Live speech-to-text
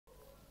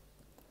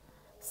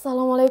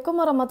Assalamualaikum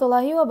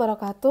warahmatullahi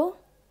wabarakatuh.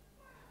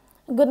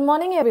 Good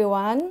morning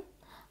everyone.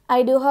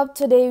 I do hope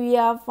today we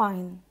are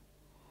fine.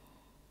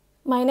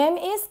 My name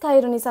is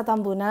Khairunnisa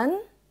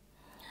Tambunan.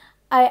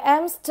 I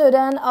am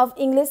student of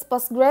English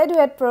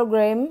postgraduate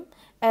program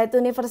at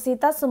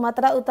Universitas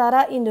Sumatera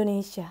Utara,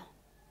 Indonesia.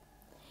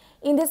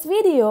 In this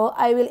video,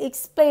 I will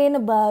explain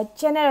about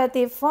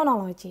generative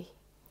phonology.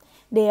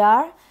 They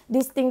are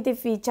distinctive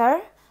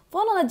feature,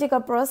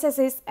 phonological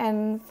processes,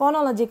 and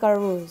phonological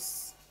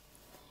rules.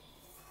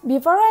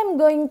 Before I'm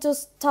going to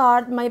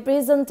start my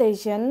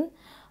presentation,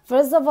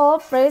 first of all,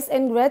 praise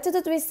and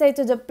gratitude we say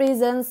to the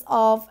presence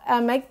of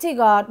Almighty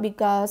God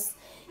because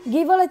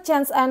give all a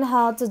chance and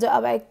how to do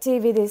our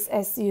activities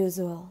as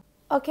usual.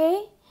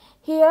 Okay,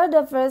 here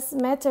the first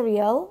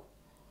material.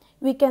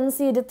 We can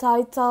see the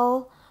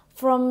title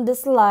from the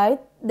slide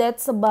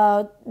that's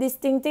about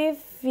distinctive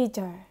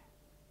feature.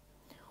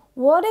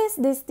 What is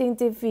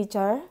distinctive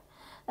feature?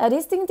 A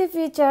distinctive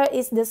feature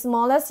is the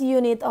smallest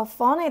unit of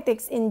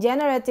phonetics in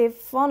generative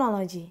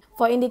phonology.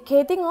 For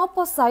indicating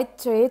opposite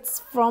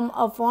traits from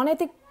a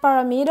phonetic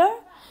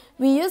parameter,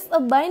 we use a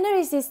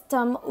binary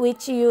system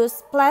which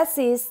uses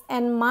pluses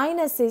and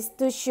minuses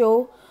to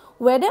show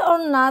whether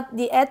or not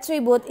the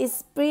attribute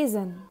is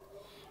present.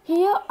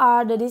 Here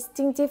are the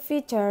distinctive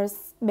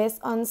features based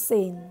on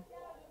Schane.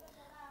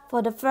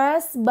 For the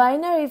first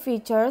binary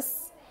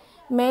features,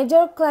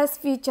 major class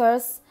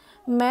features,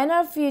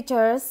 manner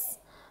features,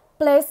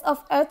 place of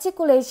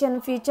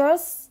articulation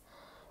features,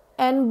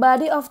 and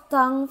body of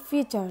tongue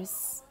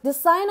features. The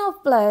sign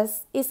of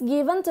plus is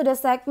given to the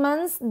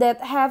segments that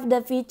have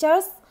the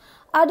features,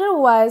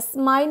 otherwise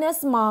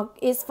minus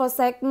mark is for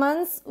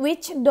segments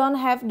which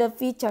don't have the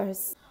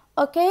features.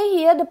 Okay,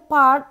 here the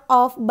part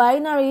of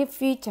binary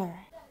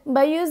feature.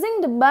 By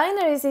using the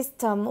binary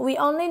system, we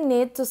only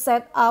need to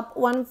set up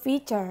one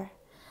feature,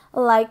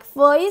 like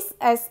voice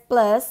as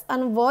plus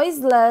and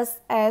voiceless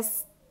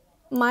as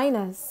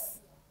minus.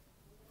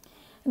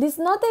 This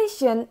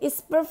notation is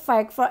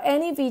perfect for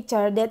any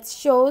feature that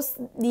shows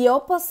the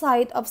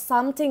opposite of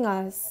something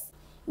else.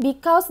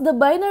 Because the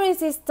binary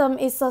system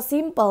is so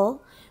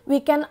simple, we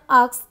can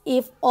ask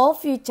if all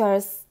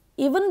features,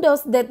 even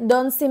those that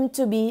don't seem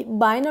to be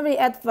binary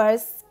at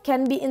first,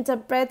 can be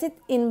interpreted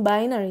in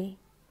binary.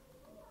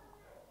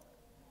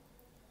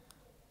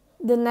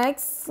 The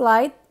next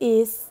slide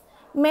is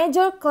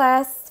major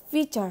class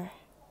feature.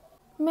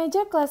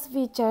 Major class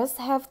features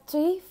have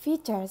three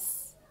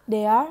features.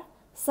 They are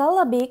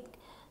syllabic,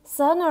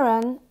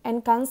 sonorant,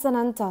 and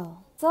consonantal.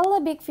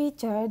 Syllabic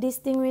feature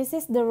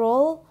distinguishes the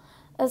role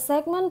a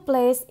segment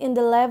plays in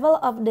the level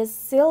of the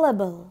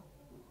syllable.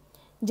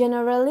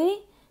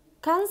 Generally,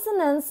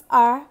 consonants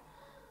are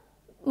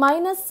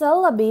minus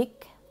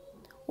syllabic,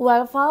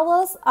 while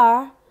vowels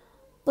are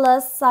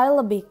plus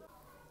syllabic.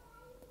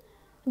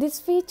 This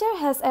feature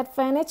has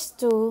advantage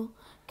to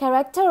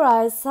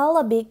characterize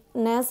syllabic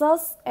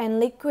nasals and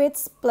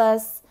liquids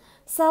plus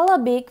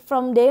syllabic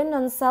from their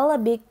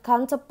non-syllabic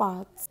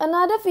counterparts.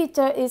 Another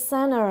feature is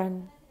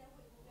sonorant.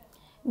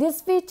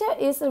 This feature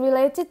is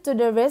related to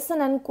the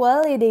resonant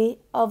quality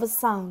of a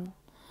sound.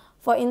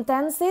 For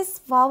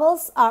intenses,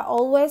 vowels are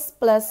always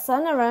plus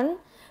sonorant,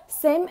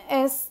 same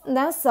as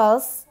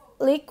nasals,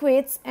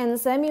 liquids, and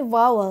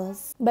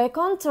semivowels. By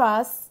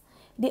contrast,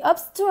 the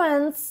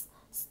obstruents,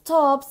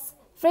 stops,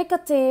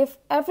 fricative,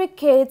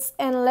 affricates,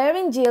 and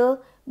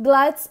laryngeal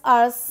glides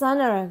are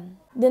sonorant.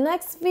 The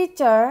next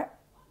feature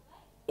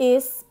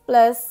is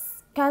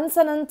plus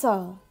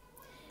consonantal,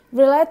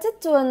 related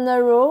to a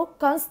narrow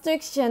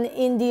constriction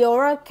in the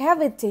oral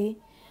cavity.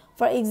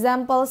 For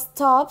example,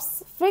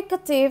 stops,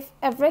 fricative,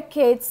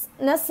 affricates,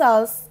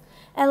 nasals,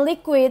 and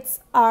liquids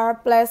are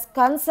plus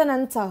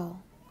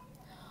consonantal.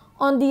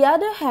 On the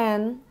other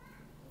hand,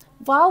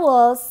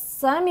 vowels,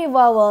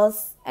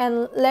 semivowels,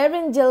 and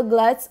laryngeal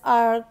glides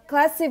are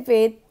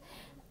classified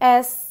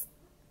as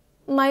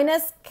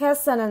minus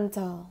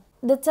consonantal.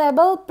 The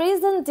table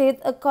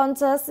presented a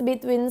contrast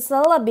between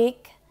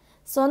syllabic,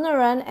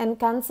 sonorant, and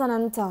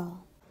consonantal.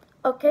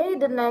 Okay,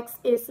 the next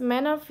is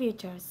manner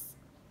features.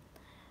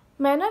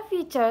 Manner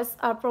features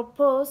are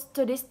proposed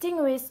to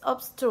distinguish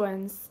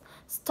obstruents,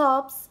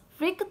 stops,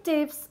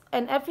 fricatives,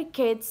 and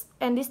affricates,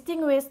 and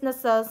distinguish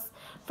nasals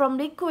from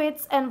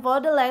liquids, and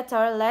for the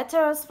latter,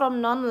 letters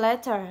from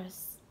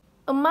non-letters.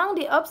 Among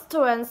the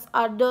obstruents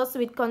are those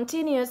with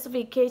continuous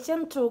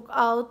frication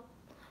throughout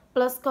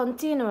plus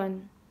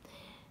continuant.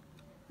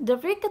 The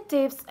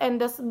fricatives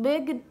and thus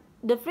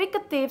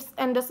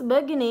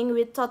beginning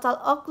with total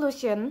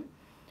occlusion,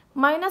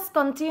 minus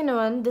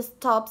continuant, the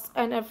stops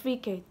and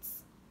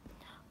affricates.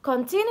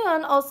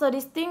 Continuant also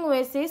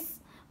distinguishes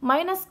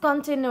minus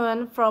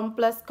continuant from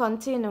plus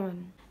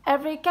continuant.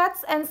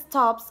 Affricates and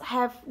stops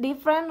have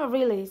different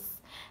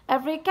release.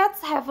 Affricates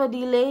have a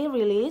delay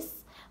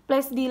release,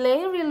 plus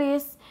delay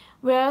release,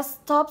 where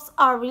stops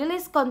are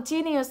released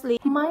continuously,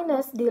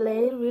 minus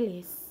delay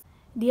release.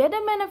 The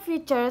other manner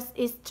features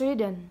is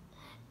strident.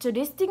 To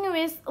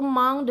distinguish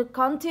among the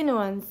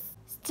continuants,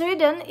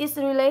 strident is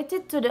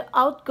related to the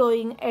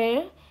outgoing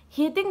air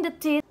hitting the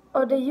teeth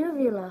or the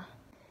uvula.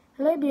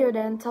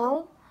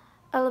 labiodental,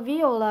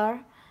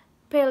 alveolar,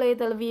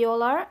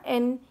 palatal-alveolar,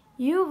 and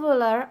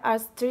uvular are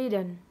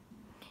strident.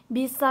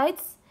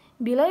 Besides,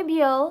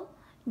 bilabial,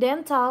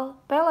 dental,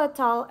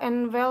 palatal,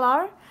 and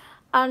velar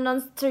are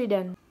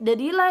non-strident. The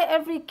delay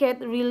affricate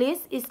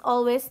release is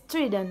always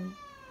strident.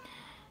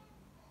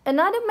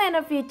 Another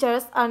main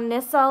features are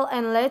nasal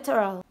and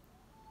lateral.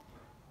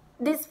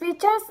 These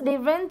features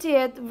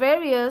differentiate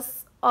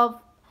various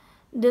of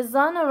the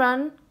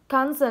sonorant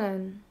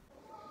consonant.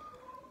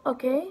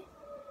 Okay,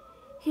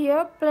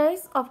 here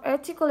place of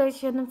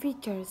articulation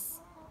features.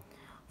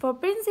 For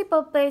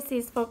principal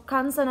places for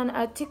consonant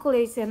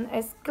articulation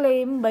as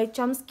claimed by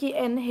Chomsky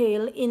and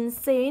Hale in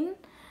Schane,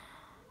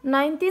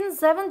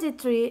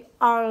 1973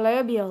 are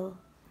labial,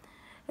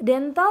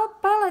 dental,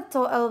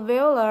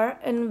 palato-alveolar,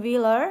 and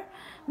velar,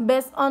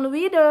 based on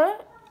whether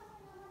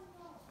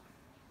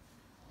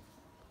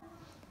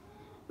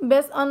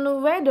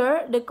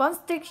the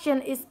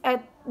constriction is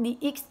at the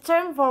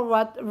extreme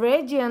forward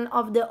region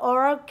of the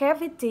oral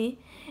cavity,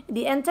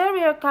 the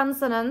anterior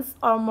consonants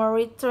are more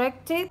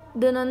retracted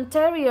than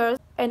anterior,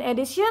 and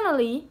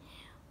additionally,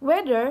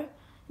 whether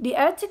the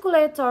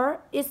articulator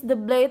is the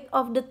blade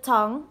of the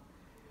tongue,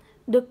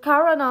 the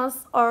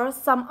caronas, or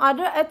some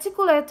other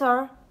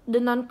articulator, the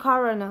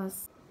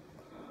non-caronas.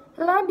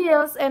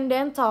 Labials and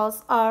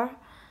dentals are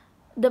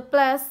the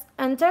plus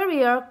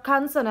anterior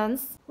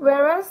consonants,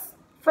 whereas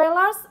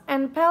velars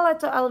and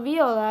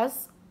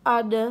palato-alveolars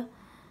are the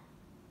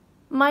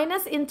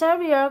minus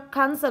interior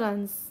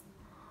consonants.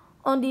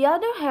 On the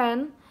other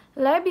hand,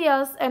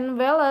 labials and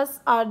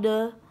velars are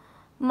the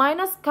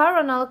minus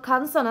coronal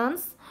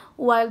consonants,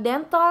 while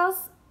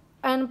dentals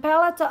and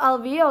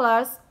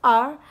palato-alveolars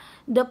are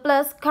the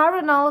plus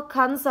coronal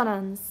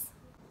consonants.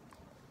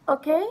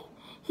 Okay,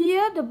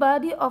 here the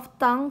body of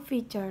tongue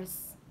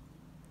features.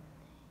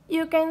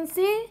 You can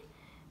see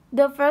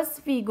the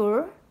first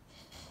figure.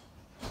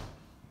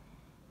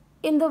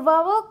 In the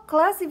vowel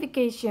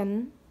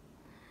classification,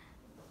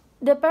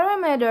 the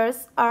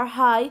parameters are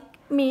high,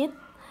 mid,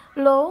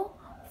 low,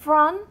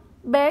 front,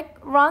 back,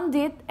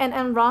 rounded, and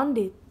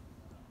unrounded.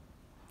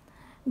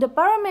 The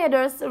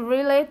parameters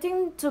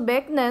relating to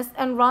backness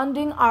and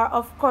rounding are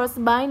of course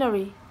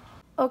binary.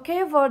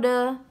 Okay, for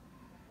the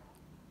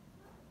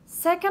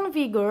second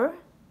figure,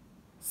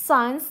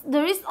 since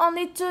there is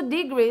only 2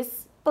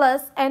 degrees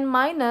plus and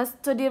minus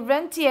to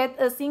differentiate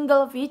a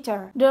single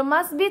feature, there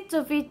must be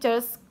 2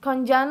 features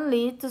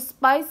conjointly to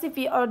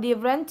specify or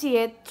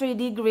differentiate 3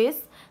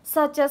 degrees,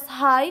 such as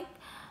high,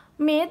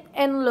 mid,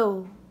 and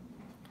low.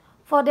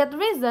 For that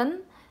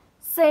reason,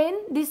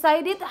 Schane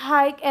decided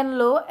high and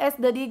low as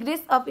the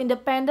degrees of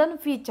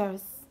independent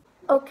features.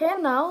 Okay,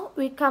 now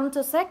we come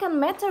to second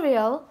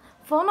material,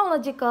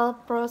 phonological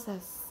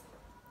process.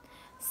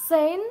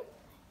 Schane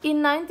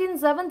in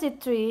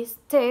 1973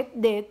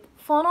 stated that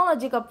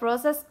phonological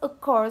process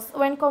occurs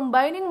when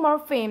combining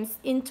morphemes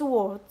into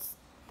words.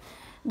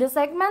 The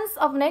segments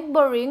of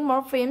neighboring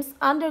morphemes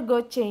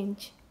undergo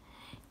change.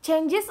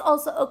 Changes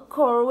also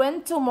occur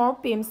when 2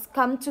 morphemes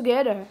come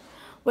together,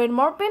 when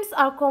morphemes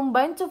are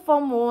combined to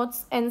form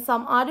words, and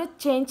some other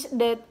change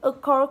that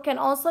occur can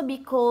also be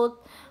called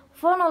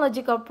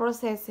phonological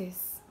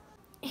processes.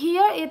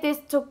 Here it is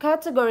 2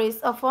 categories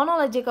of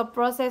phonological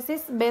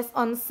processes based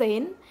on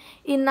Schane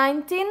in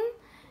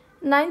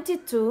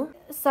 1992,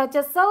 such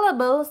as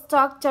syllable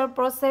structure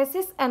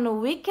processes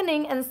and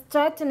weakening and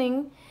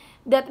straightening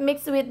that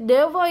mix with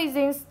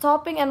devoicing,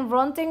 stopping, and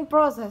rounding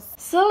process.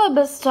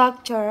 Syllable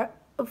structure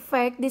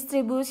affect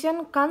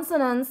distribution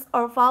consonants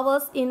or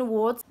vowels in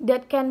words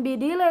that can be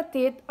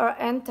deleted or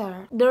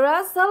entered. There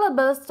are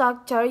syllable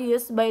structure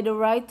used by the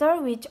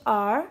writer, which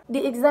are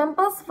the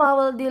examples.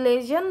 Vowel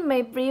deletion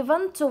may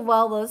prevent 2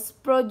 vowels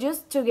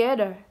produced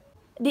together.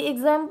 The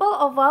example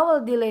of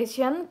vowel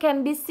deletion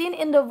can be seen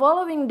in the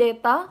following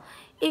data: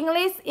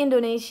 English,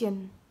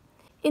 Indonesian.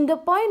 In the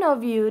point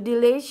of view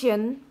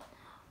deletion,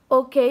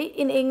 OK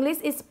in English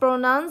is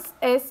pronounced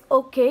as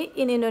OK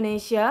in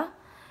Indonesia.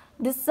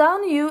 The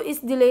sound U is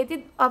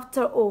deleted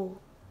after O.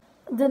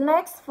 The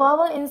next,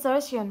 vowel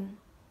insertion.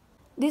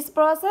 This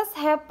process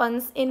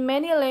happens in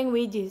many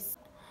languages.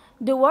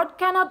 The word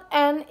cannot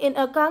end in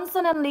a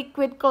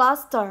consonant-liquid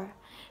cluster.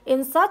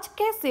 In such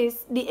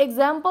cases, the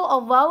example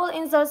of vowel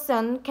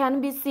insertion can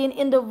be seen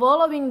in the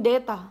following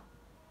data.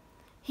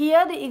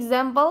 Here the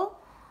example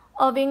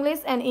of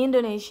English and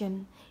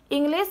Indonesian.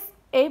 English,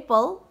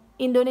 apple,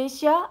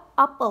 Indonesia,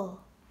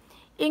 apple.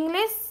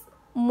 English,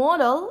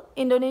 model,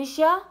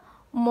 Indonesia,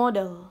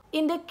 model.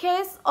 In the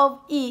case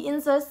of E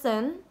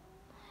insertion,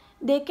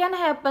 they can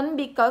happen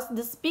because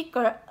the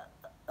speaker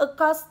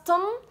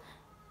accustomed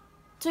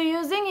to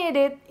using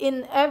it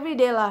in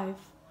everyday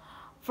life.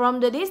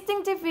 From the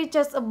distinctive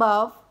features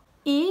above,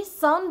 E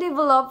sound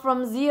developed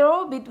from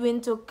 0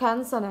 between 2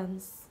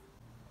 consonants.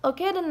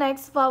 Okay, the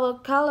next, vowel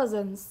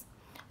coalescence.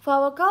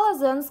 Vowel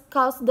coalescence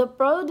causes the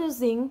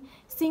producing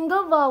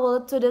single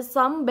vowel to the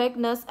some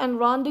backness and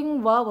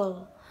rounding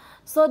vowel.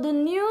 So the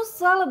new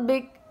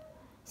syllabic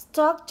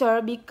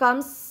structure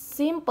becomes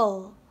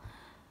simple.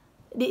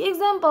 The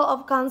example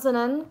of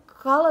consonant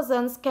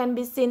collisions can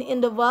be seen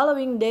in the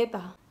following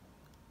data.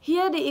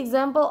 Here the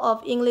example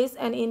of English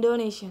and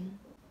Indonesian.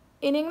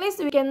 In English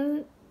we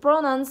can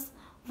pronounce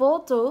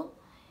photo.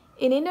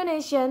 In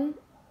Indonesian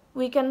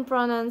we can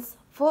pronounce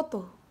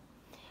photo.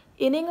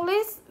 In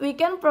English we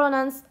can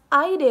pronounce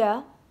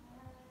idea.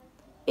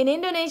 In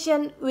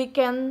Indonesian we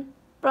can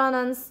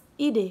pronounce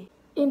ide.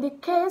 In the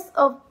case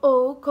of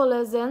O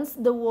collisions,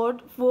 the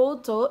word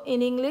photo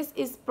in English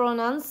is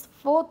pronounced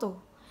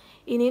photo.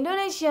 In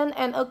Indonesian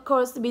and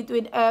occurs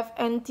between F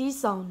and T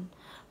sound.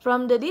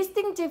 From the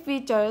distinctive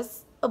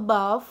features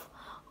above,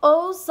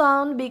 O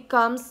sound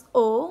becomes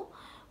O,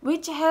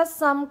 which has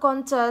some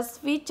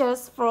contrast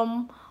features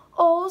from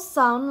O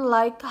sound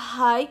like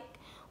hike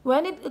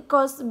when it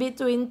occurs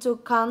between two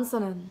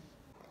consonants.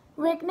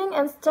 Weakening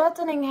and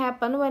strengthening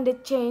happen when the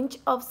change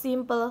of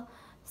simple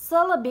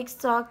syllabic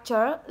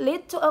structure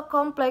lead to a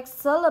complex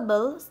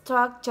syllable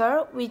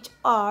structure, which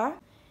are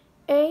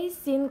A.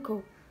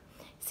 Syncope.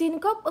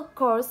 Syncope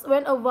occurs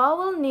when a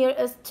vowel near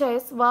a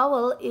stressed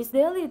vowel is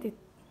deleted.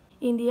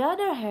 In the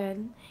other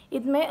hand,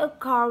 it may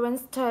occur when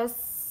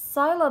stressed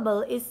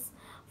syllable is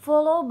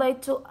followed by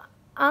two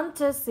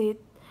antecedent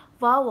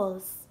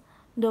vowels.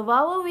 The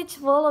vowel which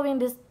following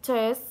the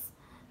stressed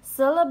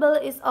syllable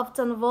is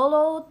often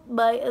followed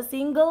by a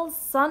single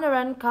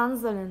sonorant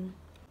consonant.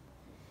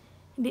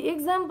 The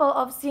example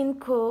of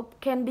syncope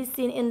can be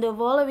seen in the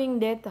following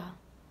data.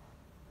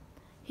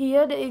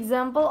 Here the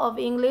example of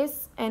English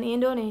and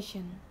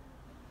Indonesian.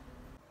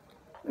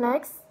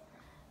 Next,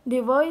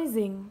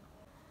 devoicing.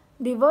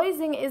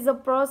 Devoicing is a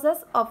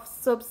process of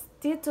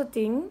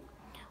substituting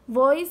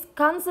voiced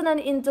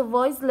consonant into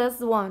voiceless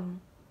one.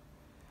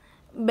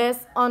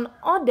 Based on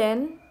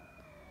Oden,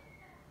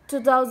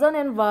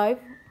 2005,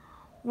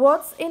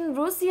 words in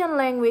Russian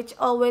language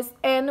always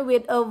end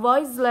with a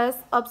voiceless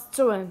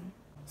obstruent.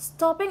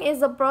 Stopping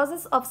is a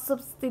process of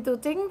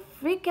substituting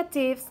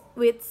fricatives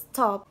with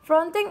stop.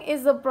 Fronting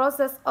is a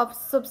process of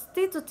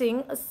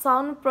substituting a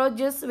sound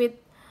produced with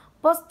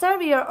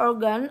posterior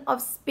organ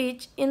of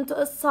speech into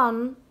a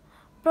sound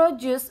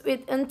produced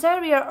with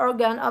anterior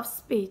organ of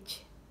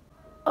speech.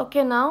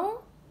 Okay, now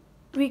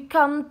we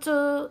come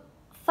to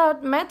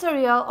third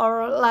material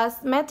or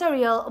last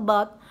material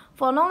about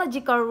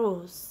phonological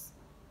rules.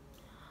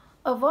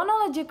 A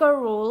phonological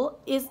rule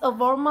is a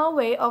formal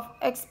way of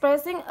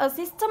expressing a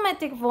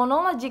systematic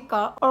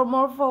phonological or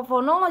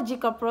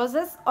morphophonological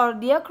process or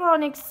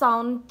diachronic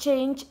sound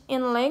change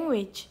in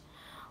language.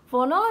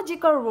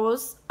 Phonological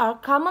rules are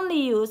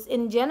commonly used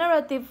in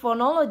generative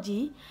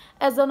phonology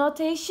as a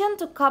notation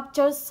to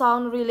capture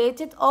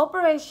sound-related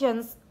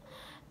operations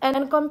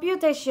and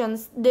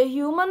computations the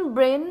human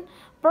brain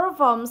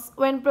performs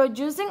when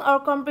producing or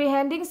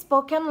comprehending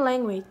spoken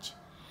language.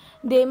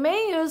 They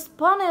may use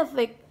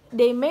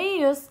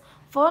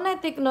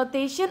phonetic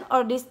notation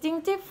or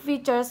distinctive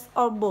features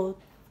or both.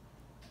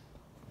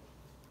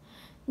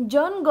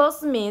 John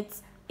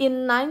Goldsmith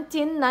in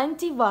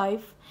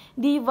 1995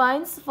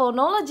 defines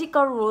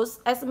phonological rules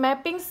as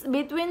mappings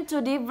between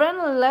two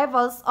different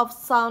levels of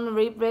sound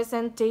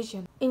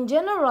representation. In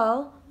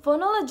general,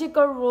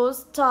 phonological rules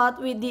start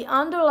with the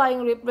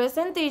underlying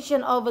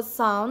representation of a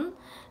sound,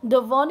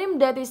 the phoneme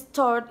that is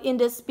stored in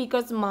the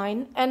speaker's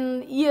mind,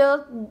 and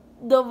yield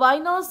the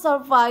final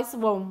surface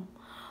form,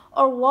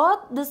 or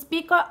what the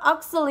speaker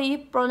actually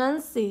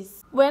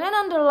pronounces. When an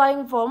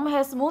underlying form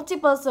has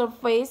multiple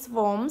surface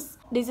forms,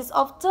 this is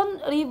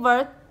often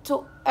referred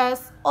to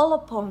as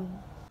allophone.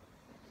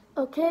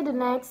 Okay,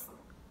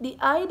 the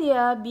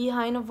idea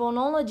behind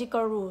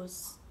phonological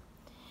rules.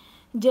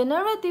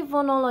 Generative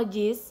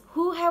phonologists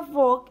who have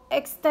worked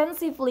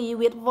extensively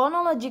with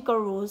phonological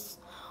rules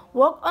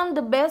work on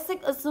the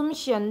basic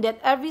assumption that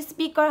every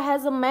speaker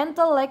has a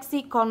mental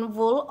lexicon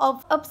full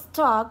of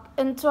abstract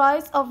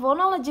entries of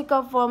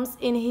phonological forms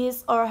in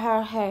his or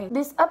her head.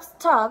 These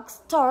abstract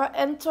stored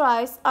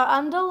entries are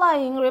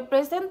underlying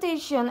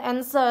representation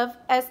and serve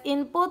as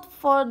input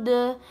for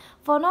the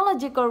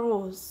phonological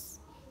rules.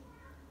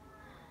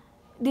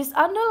 These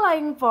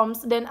underlying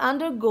forms then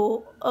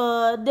undergo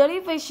a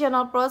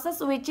derivational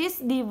process which is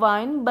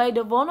defined by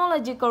the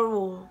phonological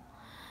rule.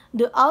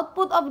 The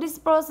output of this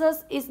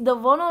process is the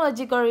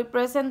phonological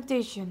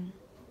representation.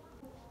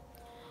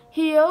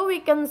 Here we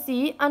can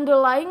see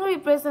underlying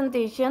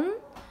representation,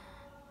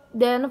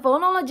 then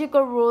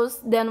phonological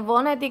rules, then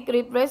phonetic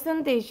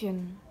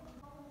representation.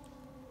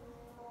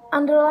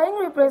 Underlying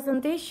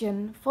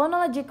representation,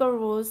 phonological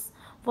rules,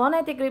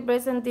 phonetic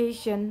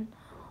representation.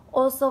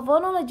 Also,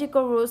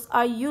 phonological rules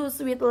are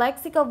used with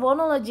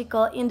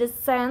lexico-phonological in the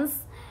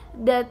sense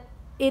that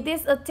it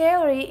is a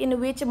theory in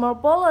which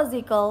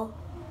morphological.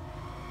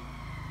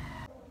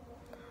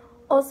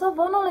 Also,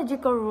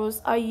 phonological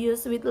rules are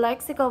used with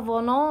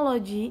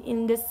lexicophonology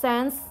in the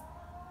sense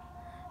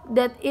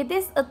that it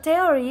is a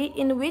theory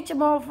in which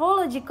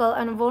morphological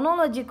and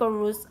phonological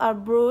rules are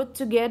brought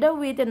together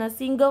within a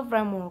single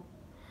framework.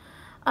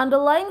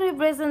 Underlying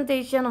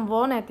representation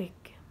phonetic.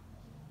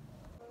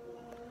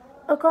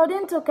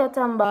 According to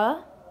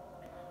Katamba,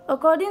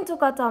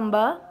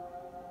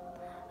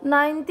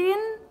 19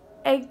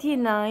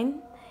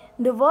 1989,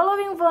 the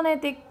following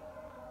phonetic,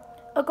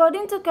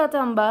 according to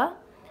Katamba,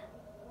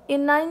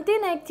 in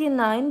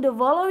 1989, the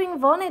following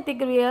phonetic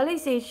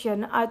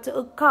realizations are to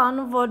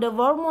account for the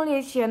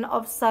formulation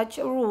of such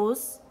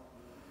rules.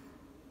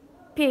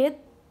 Pit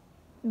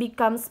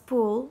becomes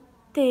pull,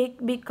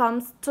 take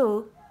becomes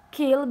took,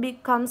 kill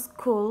becomes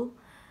cool,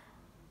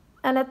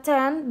 and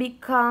attend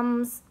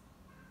becomes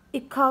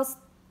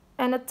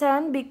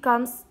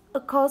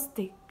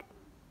acoustic.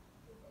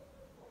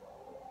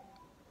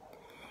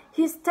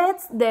 He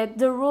states that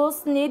the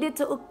rules needed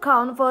to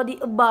account for the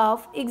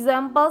above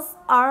examples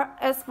are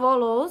as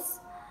follows.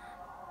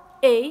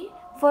 A.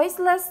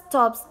 Voiceless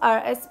stops are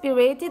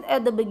aspirated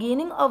at the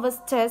beginning of a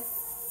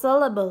stressed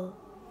syllable.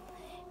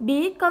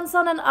 B.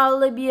 Consonants are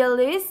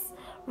labialis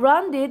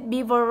rounded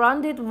before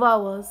rounded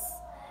vowels.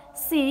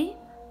 C.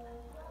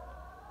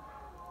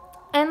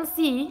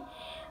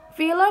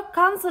 Filler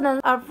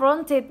consonants are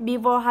fronted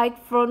before high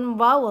front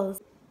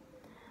vowels.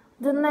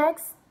 The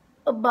next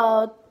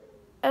about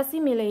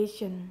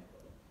assimilation.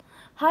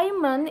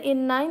 Hyman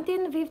in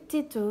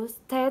 1952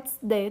 states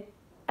that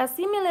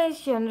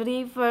assimilation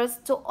refers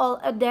to all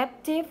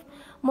adaptive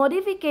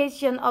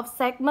modification of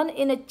segment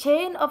in a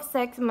chain of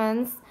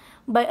segments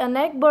by a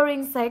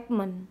neighboring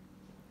segment.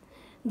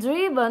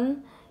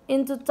 Driven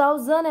in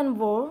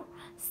 2004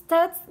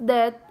 states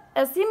that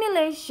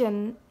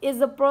assimilation is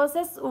a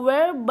process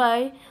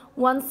whereby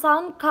one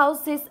sound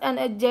causes an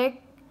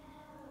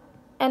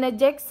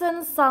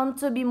adjacent sound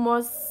to be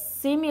more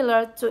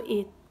similar to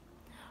it.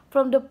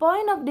 From the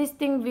point of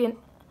distinctiveness,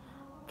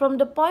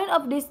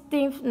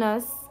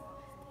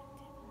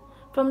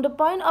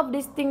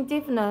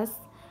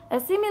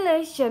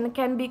 assimilation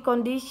can be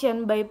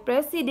conditioned by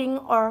preceding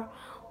or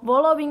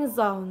following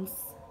sounds.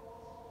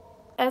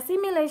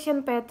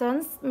 Assimilation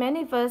patterns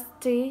manifest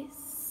three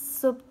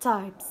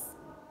subtypes.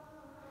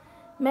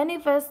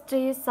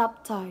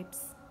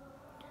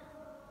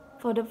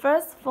 For the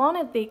first,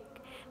 phonetic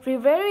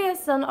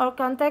revariation or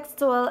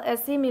contextual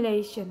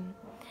assimilation.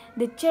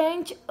 The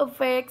change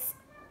affects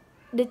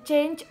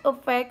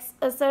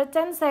a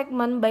certain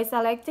segment by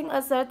selecting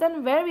a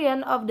certain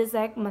variant of the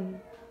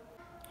segment.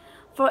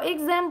 For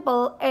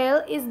example,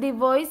 L is the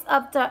voice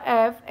after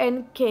F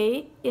and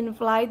K in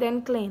flight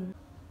and clean.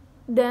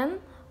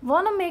 Then,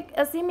 phonemic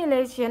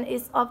assimilation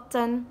is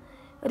often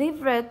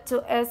referred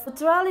to as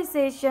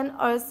neutralization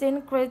or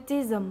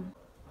syncretism.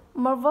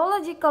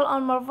 Morphological or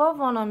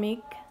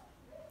morphophonemic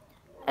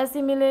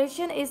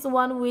assimilation is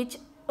one which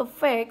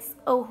affects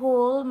a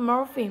whole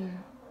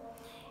morpheme.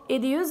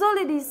 It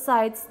usually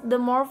decides the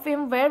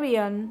morpheme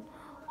variant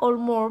or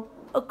morph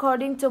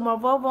according to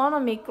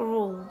morphophonemic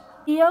rule.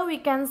 Here we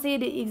can see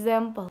the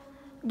example.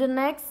 The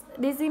next,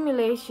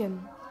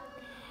 dissimilation.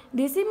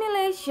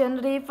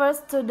 Dissimilation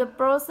refers to the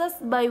process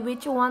by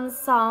which one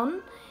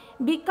sound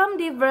becomes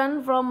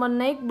different from a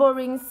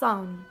neighboring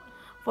sound.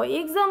 For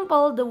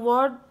example, the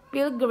word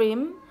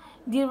pilgrim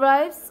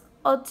derives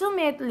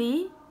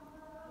ultimately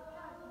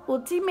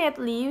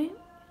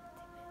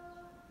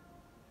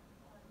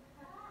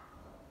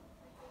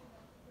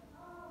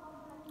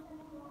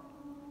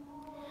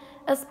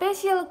a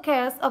special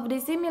case of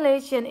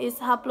dissimilation is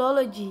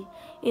haplology,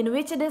 in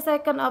which the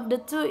second of the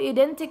two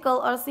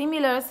identical or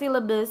similar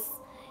syllables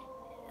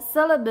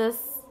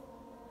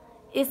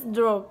is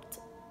dropped.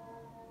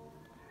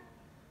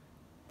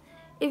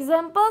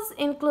 Examples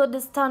include the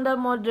standard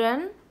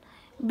modern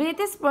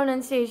British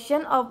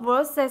pronunciation of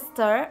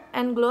Worcester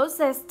and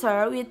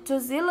Gloucester with two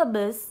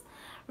syllables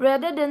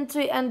rather than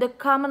three, and the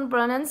common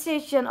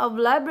pronunciation of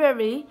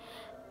library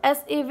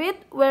as if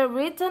it were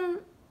written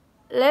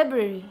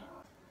library.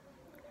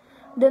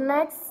 The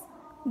next,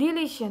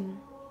 deletion.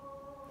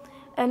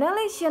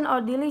 Annihilation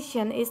or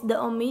deletion is the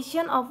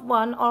omission of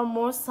one or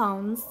more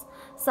sounds,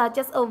 such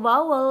as a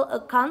vowel, a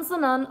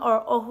consonant,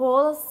 or a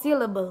whole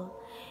syllable,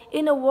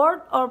 in a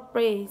word or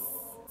phrase.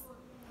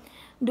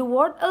 The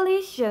word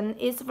elision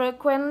is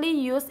frequently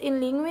used in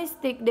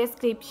linguistic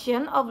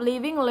description of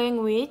living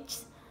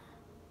languages,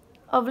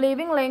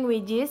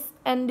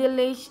 and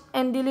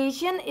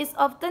deletion is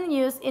often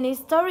used in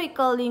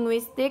historical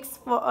linguistics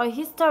for a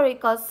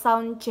historical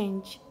sound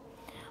change.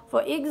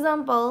 For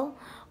example,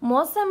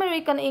 most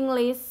American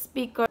English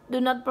speakers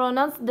do not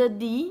pronounce the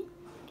D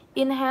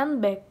in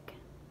handbag.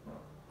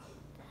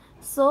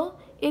 So,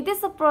 it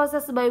is a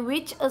process by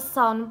which a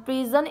sound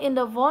present in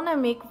the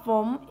phonemic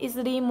form is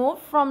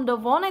removed from the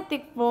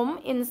phonetic form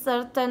in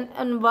certain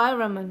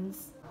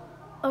environments.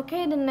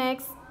 Okay, the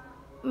next,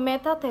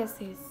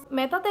 metathesis.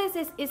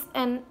 Metathesis is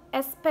an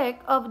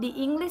aspect of the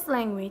English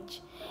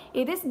language.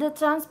 It is the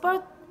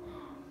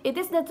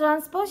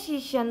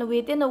transposition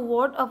within a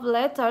word of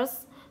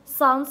letters,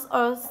 sounds,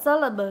 or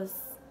syllables.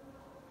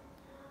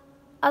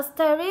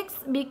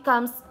 Asterisk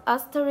becomes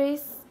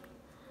asterisk.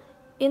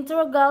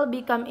 Integral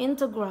become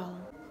integral.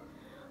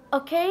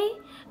 Okay,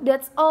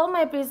 that's all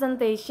my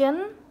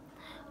presentation.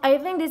 I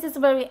think this is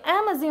very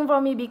amazing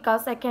for me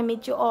because I can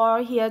meet you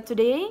all here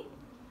today.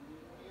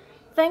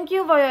 Thank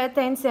you for your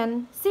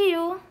attention. See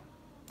you.